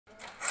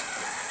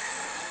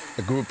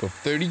A group of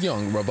 30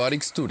 young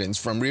robotics students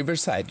from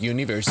Riverside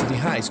University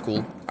High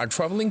School are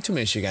traveling to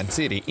Michigan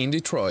City in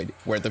Detroit,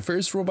 where the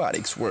first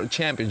Robotics World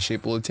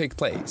Championship will take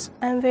place.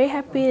 I'm very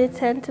happy to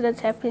attend to the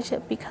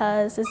championship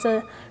because it's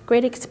a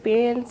great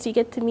experience. You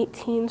get to meet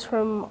teams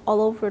from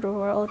all over the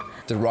world.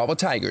 The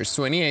Robotigers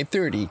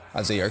 2830,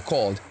 as they are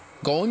called,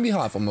 go on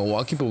behalf of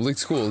Milwaukee Public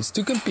Schools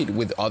to compete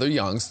with other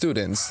young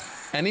students.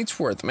 And it's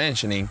worth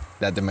mentioning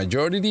that the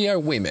majority are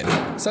women,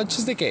 such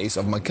is the case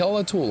of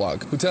Michaela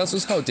Tulloch, who tells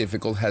us how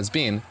difficult it has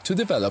been to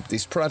develop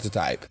this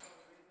prototype.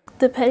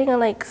 Depending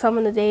on some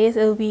of the days,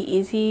 it'll be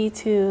easy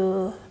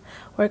to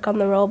work on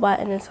the robot,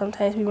 and then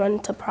sometimes we run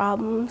into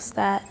problems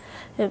that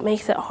it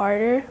makes it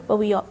harder, but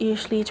we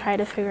usually try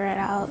to figure it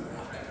out.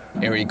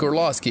 Eric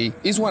Orlowski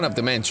is one of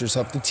the mentors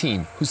of the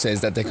team, who says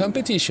that the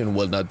competition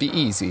will not be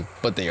easy,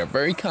 but they are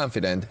very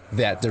confident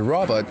that the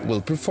robot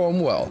will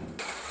perform well.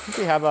 I think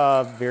we have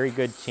a very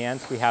good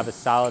chance. We have a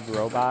solid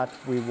robot.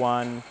 We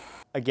won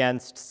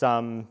against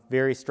some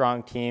very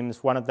strong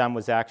teams. One of them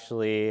was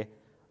actually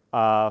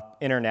an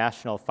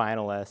international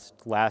finalist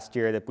last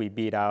year that we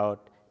beat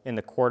out in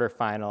the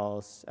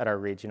quarterfinals at our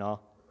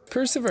regional.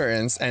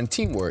 Perseverance and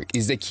teamwork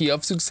is the key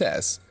of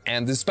success,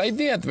 and despite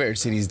the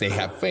adversities they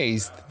have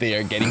faced, they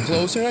are getting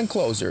closer and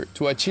closer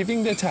to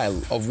achieving the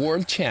title of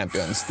world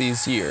champions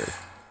this year.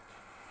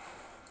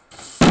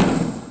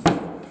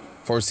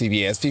 For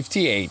CBS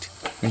 58,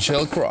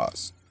 Michelle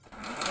Cross.